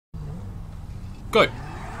Go!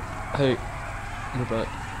 Hey, we're back.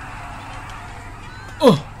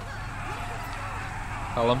 Oh!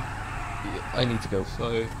 Callum, I need to go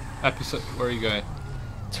so, where are you going?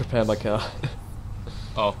 to repair my car.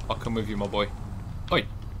 Oh, I'll come with you, my boy. Oi!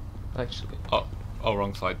 Actually. Oh,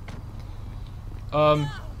 wrong side.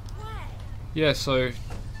 Yeah, so,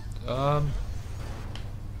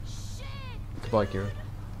 Goodbye, Kira.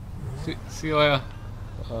 see you later.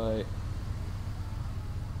 Bye.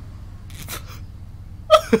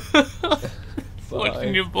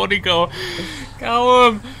 Watching your body go.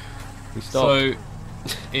 Callum! We stopped.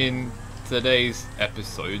 So, in today's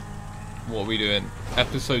episode, what are we doing?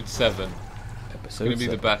 Episode 7. Episode It's gonna be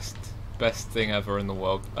the best thing ever in the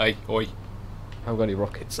world. Hey, oi. I haven't got any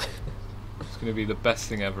rockets. It's gonna be the best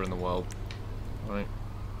thing ever in the world. Alright.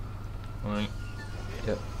 Alright.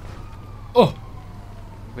 Yep. Oh!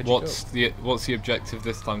 Where'd you What's the objective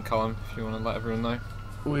this time, Callum, if you want to let everyone know?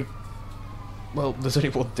 Well, there's only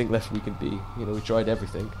one thing left we can be. You know, we tried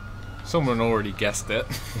everything. Someone already guessed it.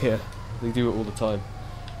 Yeah, they do it all the time.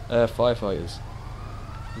 Firefighters.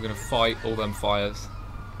 We're gonna fight all them fires.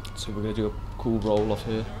 So we're gonna do a cool roll off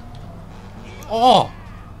here. Oh!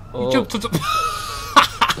 Oh. You jumped onto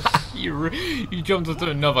you jumped onto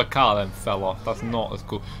another car then fell off. That's not as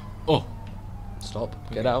cool. Oh! Stop.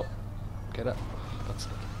 Get out. Get out. That's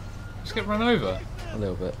Just get run over. a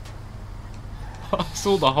little bit. I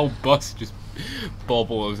saw the whole bus just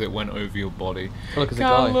bobble as it went over your body. Oh, look, there's a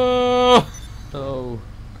guy. Callum! Oh.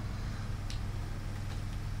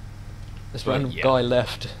 This Right, random yeah. guy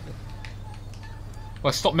left.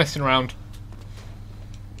 Well, stop messing around.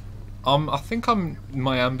 I think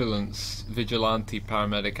my ambulance vigilante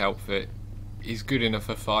paramedic outfit is good enough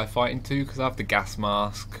for firefighting too, because I have the gas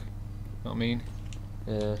mask. You know what I mean?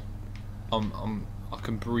 Yeah. I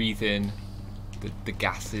can breathe in the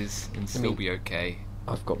gases and still be okay.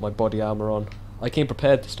 I've got my body armor on. I came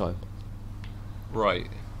prepared this time. Right.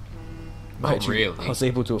 Not Actually, really. I was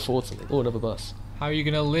able to afford something. Oh, another bus. How are you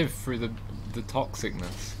gonna live through the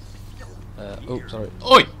toxicness? Oh, sorry.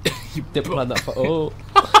 Oi! You Didn't plan that far. Oh.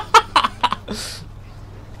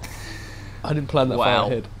 I didn't plan that Wow.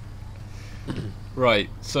 far ahead. Right,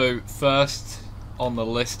 so first on the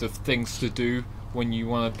list of things to do when you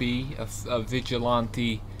want to be a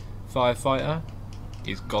vigilante firefighter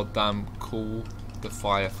is goddamn call the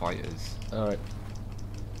firefighters. Alright.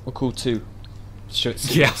 We're cool too. Show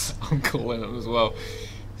it Yes, I'm calling them as well.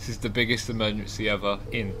 This is the biggest emergency ever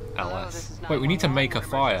in LS. Wait, we need to make a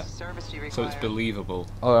fire so it's believable.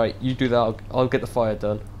 Alright, you do that. I'll get the fire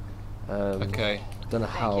done. Okay. Don't know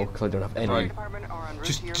how, because I don't have any. Right.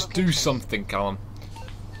 Just do something, Callum.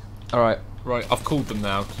 Alright. Right, I've called them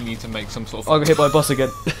now. You need to make some sort I'll of... get hit by a bus again.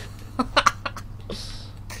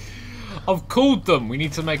 I've called them! We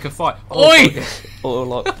need to make a fire. Oh, Oi! okay. Oh,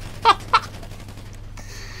 lock.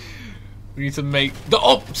 We need to make...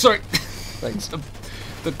 Oh, sorry! Thanks.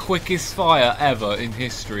 The quickest fire ever in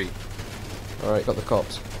history. Alright, got the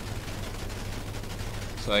cops.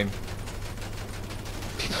 Same.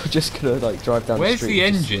 People are just gonna like drive down Where's the street. the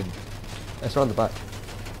engine? It's around the back.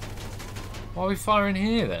 Why are we firing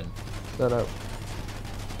here then? No.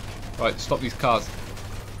 Right, stop these cars.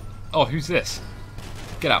 Oh, who's this?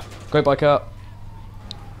 Get out. Go by car.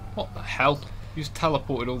 What the hell? You just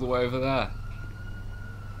teleported all the way over there.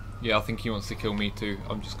 Yeah, I think he wants to kill me too.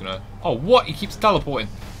 I'm just gonna... Oh, what? He keeps teleporting.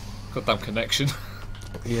 Goddamn connection.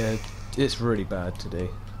 Yeah, it's really bad today.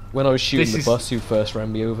 When I was shooting the bus who first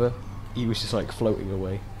ran me over, he was just like floating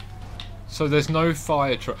away. So there's no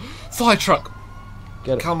fire truck. Fire truck!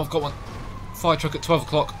 Get it. Calm, I've got one. Fire truck at 12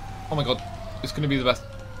 o'clock. Oh my god. It's gonna be the best.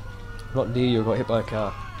 Not near you, I got hit by a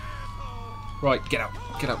car. Right, get out.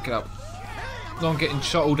 Get out, get out. No, I'm getting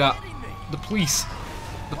shuttled at. The police.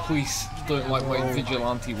 The police don't like my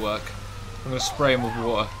vigilante work. I'm gonna spray him with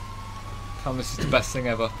water. Calm, this is the best thing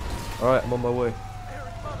ever. Alright, I'm on my way.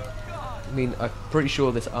 I mean, I'm pretty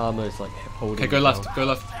sure this armor is like holding. Okay, go me left. down. Go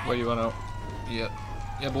left. Where you run out. Yeah.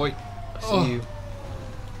 Yeah, boy. I see you.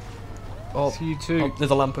 Oh, See you too. oh,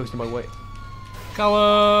 there's a lamppost in my way.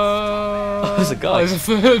 Callum! There's a guy. Oh, there's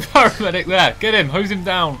a paramedic there. Get him. Hose him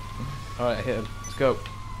down. Alright, I hit him. Let's go.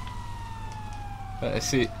 Let's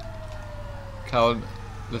see. Callum,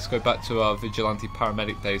 let's go back to our vigilante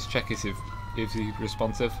paramedic days. Check if he's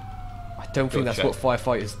responsive. I don't think that's check. what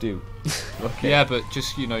firefighters do. Okay. Yeah, but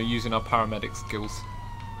just, you know, using our paramedic skills.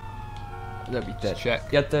 They'll be dead. check.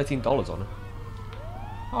 He had $13 on it.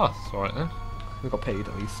 Oh, it's alright then. We got paid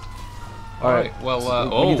at least. Alright, well,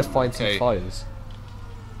 so we need to find okay. some fires.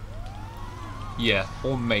 Yeah,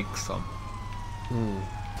 or make some. Hmm.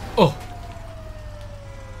 Oh!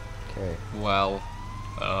 Okay. Well,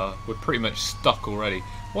 We're pretty much stuck already.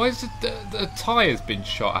 Why is the tyre's been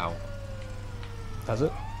shot out? Has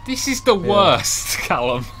it? This is the worst,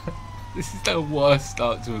 Callum. This is the worst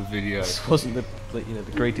start to a video. This wasn't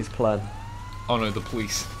the greatest plan. Oh no, the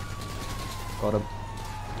police. Got him.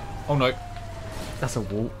 Oh no. That's a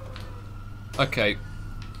wall. Okay.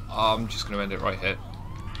 I'm just gonna end it right here.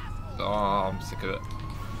 Oh, I'm sick of it.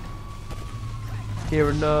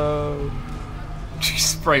 Kira, no. She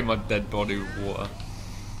sprayed my dead body with water.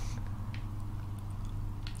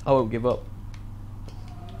 I won't give up.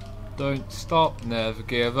 Don't stop, never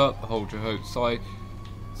give up, hold your hopes high.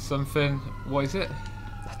 Something, what is it?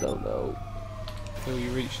 I don't know. Till you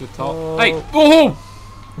reach the top. Oh. Hey! Oh!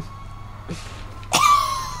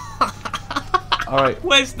 Alright.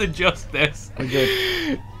 Where's the justice? We're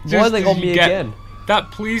good. Why are they on me again? That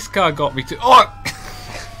police car got me too. Oh!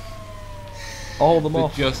 All them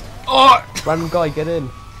off. Just. Oh! Random guy, get in.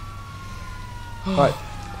 Right.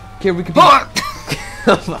 Kira, we could be. Oh!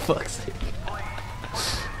 Oh, for fuck's sake.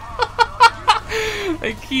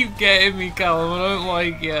 They keep getting me, Callum. I don't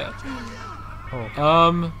like it.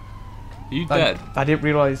 Oh. You dead? I didn't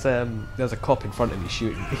realise there was a cop in front of me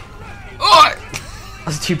shooting me. Oh! I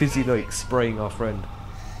was too busy like spraying our friend.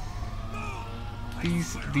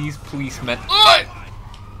 These policemen. Oh!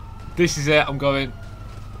 This is it. I'm going.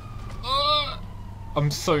 Oh! I'm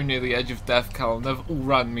so near the edge of death, Callum. They've all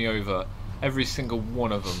ran me over. Every single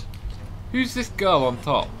one of them. Who's this girl on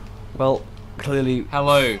top? Well, clearly.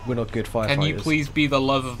 Hello. We're not good firefighters. Can you please be the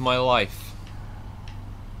love of my life?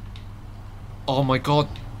 Oh my god.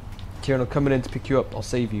 Kieran, I'm coming in to pick you up. I'll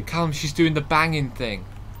save you. Callum, she's doing the banging thing.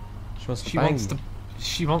 She wants to She bang wants you. to.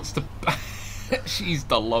 She wants to. She's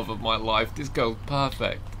the love of my life. This girl's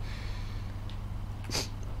perfect.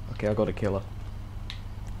 Okay, I gotta kill her.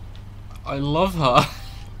 I love her.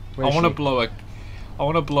 Where I is want to she? blow a. I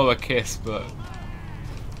want to blow a kiss, but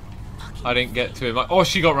I didn't get to him. Oh,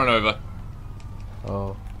 she got run over.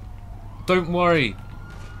 Oh. Don't worry.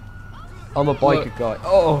 I'm a biker Look. guy.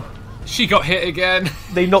 Oh! She got hit again.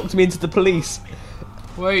 They knocked me into the police.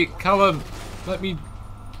 Wait, Callum, let me.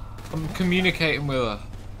 I'm communicating with her.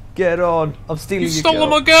 Get on. I'm stealing You your stole girl.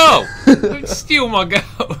 my girl. Don't steal my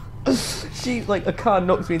girl. She, like, a car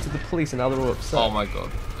knocked me into the police and now they're all upset. Oh my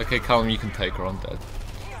god. Okay, Callum, you can take her. I'm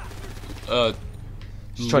dead.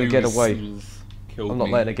 She's trying to get away. Killed I'm not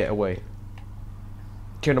me. letting her get away.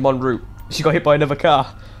 Kieran, I'm en route. She got hit by another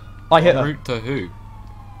car. I hit En her. route to who?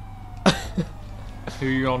 Who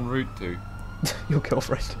you en route to? Your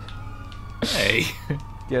girlfriend. Hey.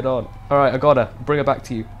 Get on. Alright, I got her. Bring her back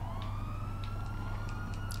to you.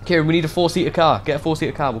 Kieran, we need a 4-seater car. Get a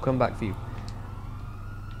 4-seater car, we'll come back for you.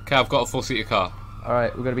 Okay, I've got a 4-seater car.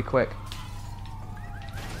 Alright, we're gonna be quick.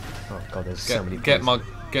 Oh god, there's so many Get police.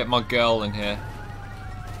 my girl in here.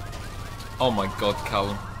 Oh my god,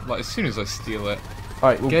 Callum. Like, as soon as I steal it.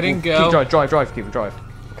 Alright, Get in, keep girl. drive, keep drive.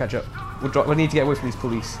 We'll catch up. We need to get away from these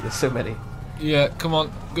police. There's so many. Yeah, come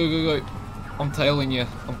on. Go. I'm tailing you.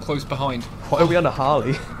 I'm close behind. Why are we on a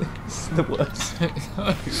Harley? This is the worst.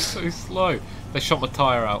 It's so slow. They shot my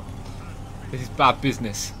tyre out. This is bad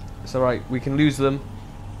business. It's alright, we can lose them.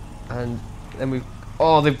 And then we...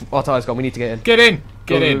 Oh, our tyre's gone. We need to get in. Get in!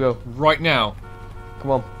 Get Go, in! go. Right now.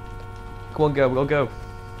 Come on. Come on, girl. We'll go.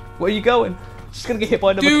 Where are you going? She's gonna get hit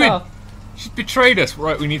by another Do car. it! She's betrayed us.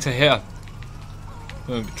 Right, we need to hit her.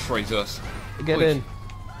 No, betrays us. Get Wait. in.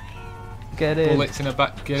 Get in. Bullets in her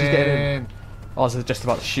back. Get She's in. getting in. I was just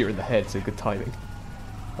about to shoot her in the head, so good timing.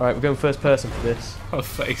 Alright, we're going first person for this. Her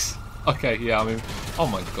face. Okay, yeah, I mean... Oh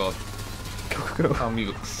my god. Go. Callum, you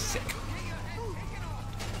look sick.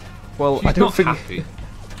 Well, She's I don't not think... happy.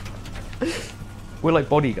 We're like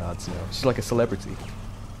bodyguards now. She's like a celebrity.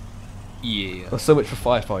 Yeah. Well, so much for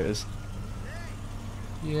firefighters.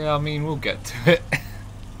 Yeah, I mean, we'll get to it.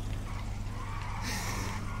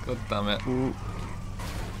 God damn it. Ooh.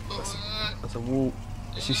 That's a wall.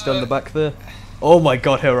 She's still in the back there. Oh my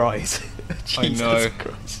god, her eyes. I Jesus know.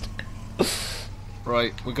 Christ.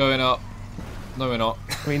 Right, we're going up. No, we're not.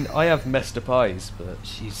 I mean, I have messed up eyes, but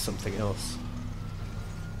she's something else.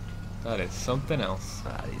 That is something else.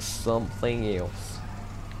 That is something else.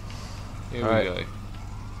 Here Alright. we go.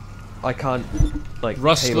 I can't, like,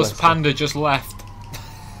 Rustless tailor Panda just left. stuff.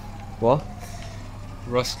 What?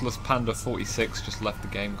 Rustless Panda 46 just left the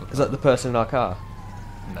game. Is that the person in our car?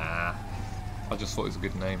 Nah. I just thought it was a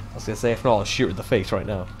good name. I was gonna say, if not, I'll shoot her in the face right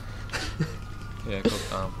now. Yeah, god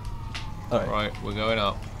damn. Alright. Right, we're going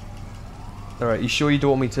up. Alright, you sure you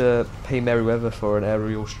don't want me to pay Merryweather for an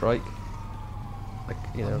aerial strike? Like,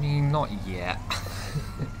 you I know. mean, not yet.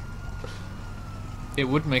 It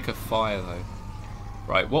would make a fire though.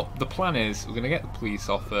 Right, what the plan is, we're gonna get the police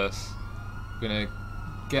off first. We're gonna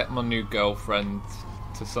get my new girlfriend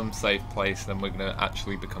to some safe place, then we're gonna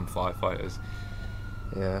actually become firefighters.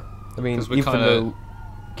 Yeah. I mean, 'Cause we even kinda though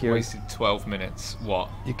Kieran, Wasted 12 minutes. What?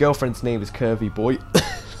 your girlfriend's name is Curvy Boy.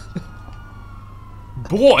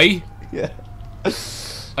 Boy? Yeah.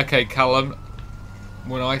 Okay, Callum.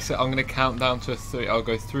 When I say I'm gonna count down to 3, I'll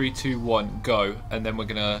go 3, 2, 1, go, and then we're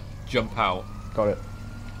gonna jump out. Got it.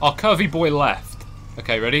 Oh, Curvy Boy left.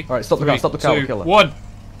 Okay, ready? Alright, stop the car, stop the car, we'll kill her. 1.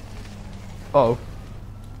 Oh.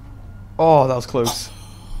 Oh, that was close.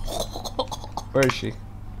 Where is she?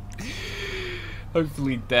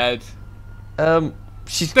 Hopefully dead.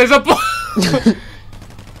 She's There's a boy.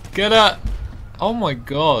 Get her. Oh my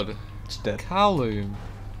god. She's dead. Callum.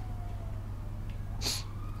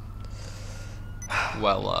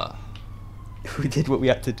 Well, We did what we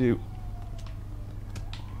had to do.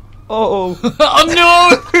 Oh. oh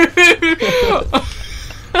no!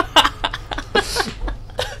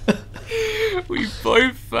 We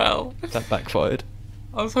both fell. That backfired.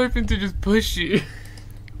 I was hoping to just push you. Can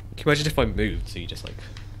you imagine if I moved so you just like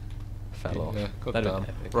fell off? Yeah, god That'd damn. have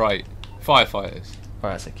been epic. Right, firefighters.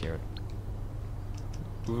 Alright, I said Kieran.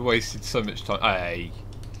 We wasted so much time. Hey.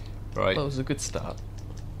 Right, That was a good start.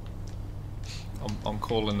 I'm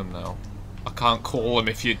calling them now. I can't call them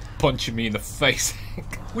if you're punching me in the face.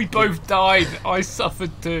 We both died. I suffered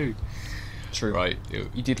too. True. Right,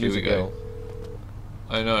 You did here lose we a go. girl.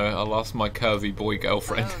 I know. I lost my Curvy Boy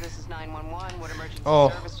girlfriend. Hello, this is 911. What emergency Oh.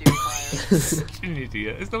 service do you require? Such an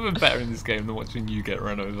idiot. There's nothing better in this game than watching you get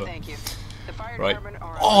run over. Thank you. The fire Right. department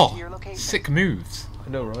are Oh, to your location. sick moves. I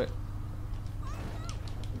know, right?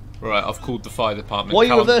 Right, I've called the fire department. Why are you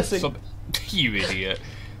Callum, reversing? You idiot.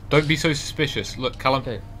 Don't be so suspicious. Look, Callum.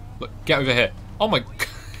 Okay. Look, get over here. Oh my god.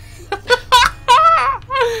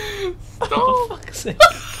 For Stop. fuck's sake.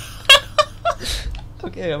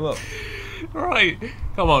 Okay, I'm up. Right.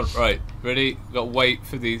 Come on. Right. Ready? Got to wait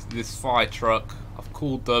for this fire truck. I've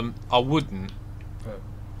called them. I wouldn't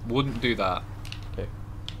do that. Okay.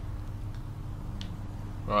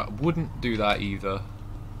 Right. I wouldn't do that either.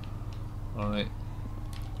 Alright.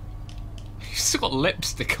 You've still got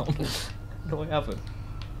lipstick on. No, I haven't.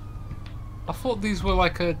 I thought these were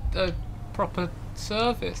like a proper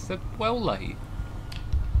service. They're well late.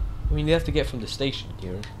 I mean, you have to get from the station,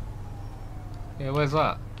 Kieran. Yeah, where's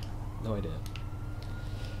that? No idea.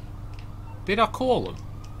 Did I call them?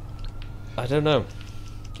 I don't know.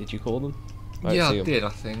 Did you call them? I Yeah, see I 'em. did, I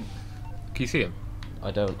think. Can you see him? I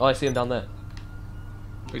don't. Oh, I see him down there.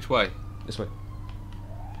 Which way? This way.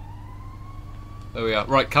 There we are.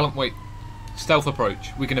 Right, Callum, wait. Stealth approach.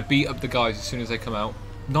 We're going to beat up the guys as soon as they come out.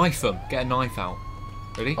 Knife them. Get a knife out.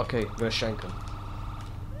 Ready? Okay, we're gonna shank them.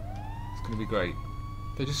 It's going to be great.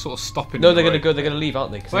 They're just sort of stopping. No, in the they're gonna road. go. They're gonna leave,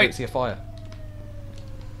 aren't they? Because they Wait. don't see a fire.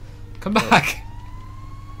 Come back.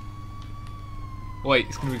 Wait,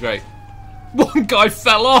 it's going to be great. One guy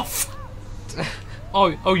fell off.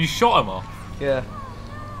 Oh, you shot him off. Yeah.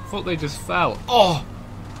 I thought they just fell. Oh.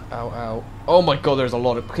 Ow, ow. Oh my god, there's a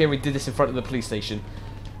lot of. Okay, we did this in front of the police station.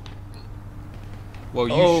 Well,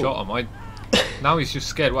 you Oh. shot him. Now he's just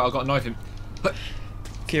scared. Well, I've got a knife in.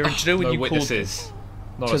 Kieran, do you know when No you witnesses.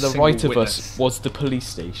 Not called a to the single right of witness. us was the police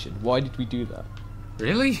station? Why did we do that?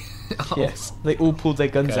 Really? Oh, Yes, they all pulled their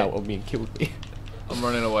guns Okay. out on me and killed me. I'm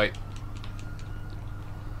running away.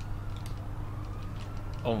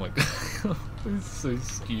 Oh my god. This is so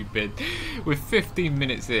stupid. We're 15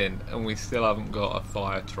 minutes in and we still haven't got a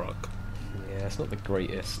fire truck. Yeah, it's not the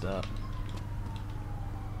greatest start.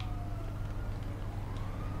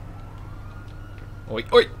 Oi,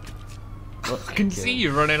 oi! What? I can see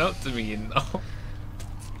you running up to me, you know.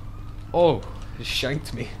 Oh, it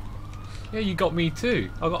shanked me. Yeah, you got me too.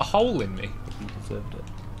 I got a hole in me. You deserved it.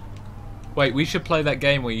 Wait, we should play that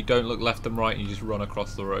game where you don't look left and right and you just run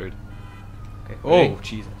across the road. Okay. Ready? Oh,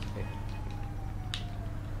 Jesus. Okay.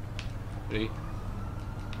 Ready?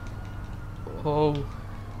 Oh.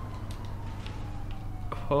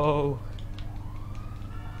 Oh.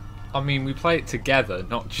 I mean, we play it together,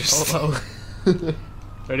 not just... Oh.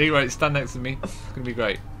 Ready? Right, stand next to me. It's gonna be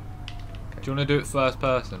great. Do you want to do it first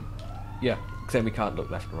person? Yeah, because then we can't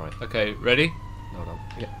look left and right. Okay, ready? No, no.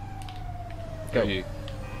 Yeah. Go. Go. You.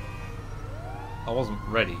 I wasn't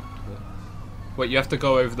ready. Wait, you have to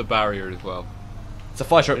go over the barrier as well. It's a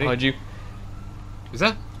fire truck Ready? behind you. Is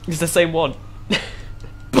that? It's the same one.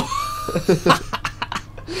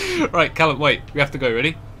 Right, Callum, wait. We have to go.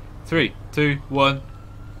 Ready? 3, 2, 1.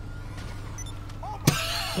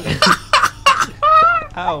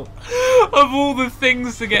 Ow. Of all the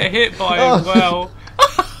things to get hit by as well.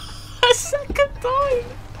 A second time.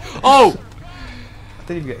 Oh! I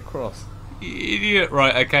didn't even get across. You idiot.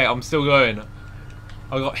 Right, okay, I'm still going.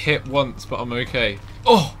 I got hit once, but I'm okay.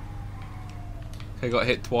 Oh! Okay, got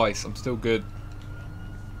hit twice. I'm still good.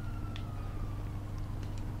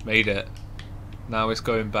 Made it. Now it's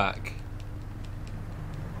going back.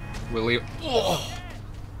 Will he? Oh!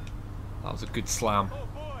 That was a good slam.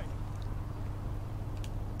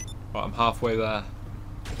 Right, I'm halfway there.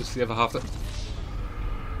 Just the other half.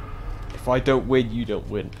 If I don't win, you don't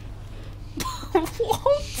win.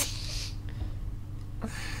 What?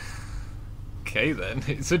 Okay then,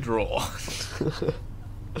 it's a draw.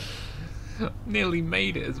 Nearly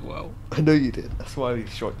made it as well. I know you did. That's why I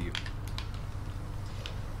shot you.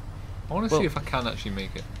 I want to see if I can actually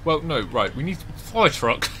make it. Well, no, right. We need to fire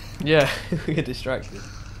truck. Yeah, we get distracted.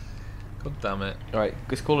 God damn it. Alright,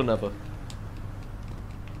 let's call another.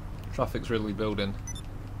 Traffic's really building.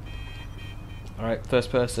 Alright, first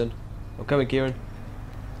person. I'm coming, Kieran.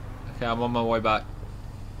 Okay, I'm on my way back.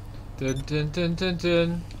 Dun dun dun dun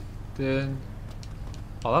dun dun.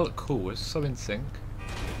 Oh, that looked cool. It's so in sync.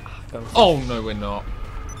 Oh no, we're not.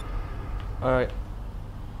 Alright,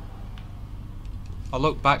 I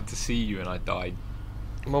looked back to see you and I died.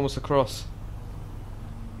 I'm almost across.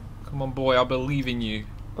 Come on, boy. I believe in you.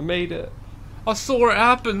 I made it. I saw it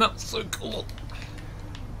happen. That's so cool.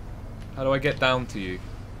 How do I get down to you?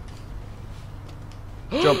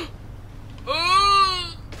 Jump.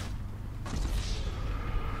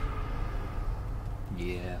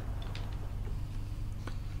 Yeah.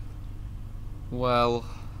 Well,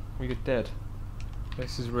 You're dead.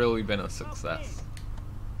 this has really been a success.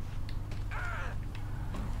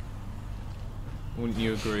 Wouldn't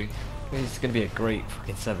you agree? This is gonna be a great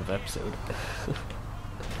fucking 7th episode.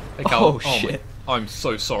 Hey, Oh, Cal, shit. I'm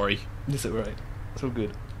so sorry. Is it right? It's all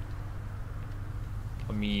good.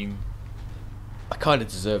 I mean, I kind of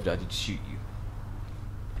deserved it. I did shoot you.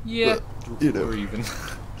 yeah, But, you know. or even.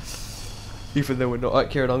 Even though we're not. Alright,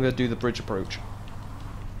 Kieran, I'm gonna do the bridge approach.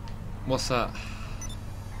 What's that?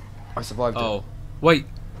 I survived it. Oh, wait.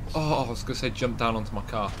 Oh, I was gonna say jump down onto my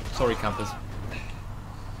car. Sorry, campers.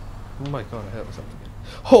 Oh my god, I hurt myself again.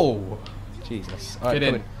 Oh! Jesus. Alright, Get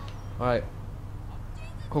in. come Alright.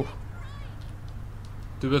 Oh.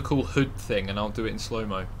 Do a cool hood thing, and I'll do it in slow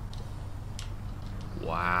mo.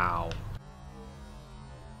 Wow.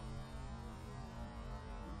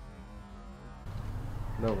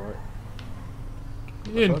 No, right.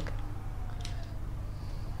 Get in. Fuck?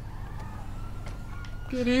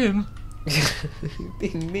 Get in. You're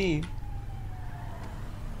being mean.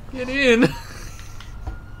 Get in.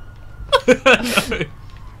 No.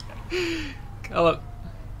 Callum.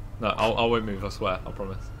 No, I won't move. I swear. I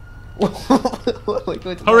promise. What am I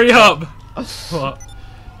going to Hurry up. What?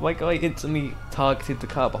 My guy instantly targeted the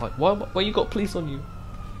car behind. Why you got police on you?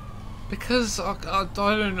 Because I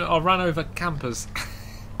don't know. I ran over campers.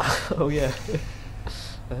 Oh yeah.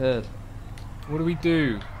 I heard. What do we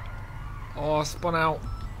do? Oh, I spun out.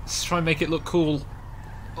 Let's try and make it look cool.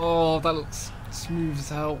 Oh, that looks smooth as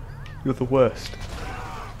hell. You're the worst.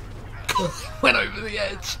 Went over the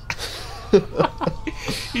edge.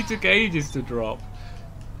 He took ages to drop.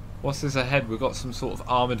 What's this ahead? We've got some sort of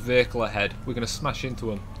armoured vehicle ahead. We're going to smash into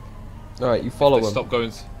them. Alright, you follow They him. stop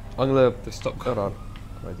going. I'm gonna. They stop Hold going. on.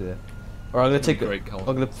 Right there. Alright, I'm gonna take. Great, I'm Colin.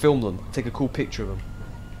 gonna film them. Take a cool picture of them.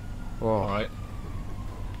 Oh, Alright.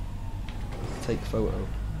 take a photo.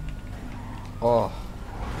 Oh,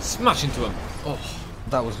 Smash into them. Oh.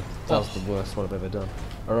 that was the worst one I've ever done.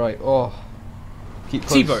 Alright. Oh, keep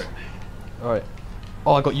close. T-boat. Alright.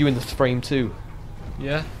 Oh, I got you in the frame too.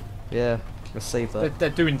 Yeah. Yeah. Let's save that. They're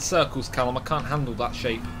doing circles, Callum. I can't handle that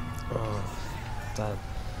shape. Oh, damn.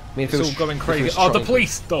 I mean, if It's it was, all going if it crazy. was Oh, the triangle-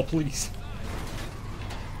 police! The police!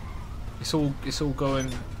 It's all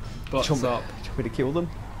going butts Do you up. want me- do you want me to kill them?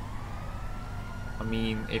 I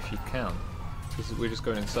mean, if you can. Because we're just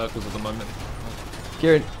going in circles at the moment.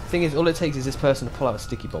 Kieran, thing is, all it takes is this person to pull out a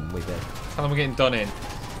sticky bomb and we're there. Tell them we're getting done in.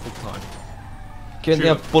 Full time. Kieran, they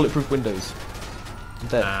Shoot have bulletproof windows. I'm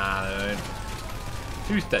dead. Nah, they don't.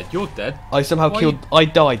 Who's dead? You're dead. I somehow Why killed. I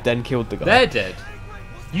died, then killed the guy. They're dead.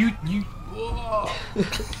 You. Whoa.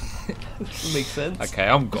 Doesn't make sense. Okay,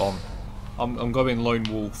 I'm gone. I'm going lone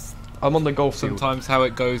wolf. I'm on the golf field. Sometimes how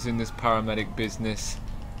it goes in this paramedic business,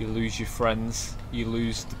 you lose your friends, you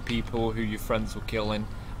lose the people who your friends were killing,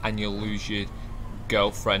 and you'll lose your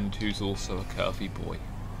girlfriend who's also a curvy boy.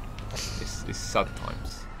 It's sad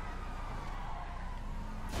times.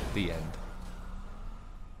 The end.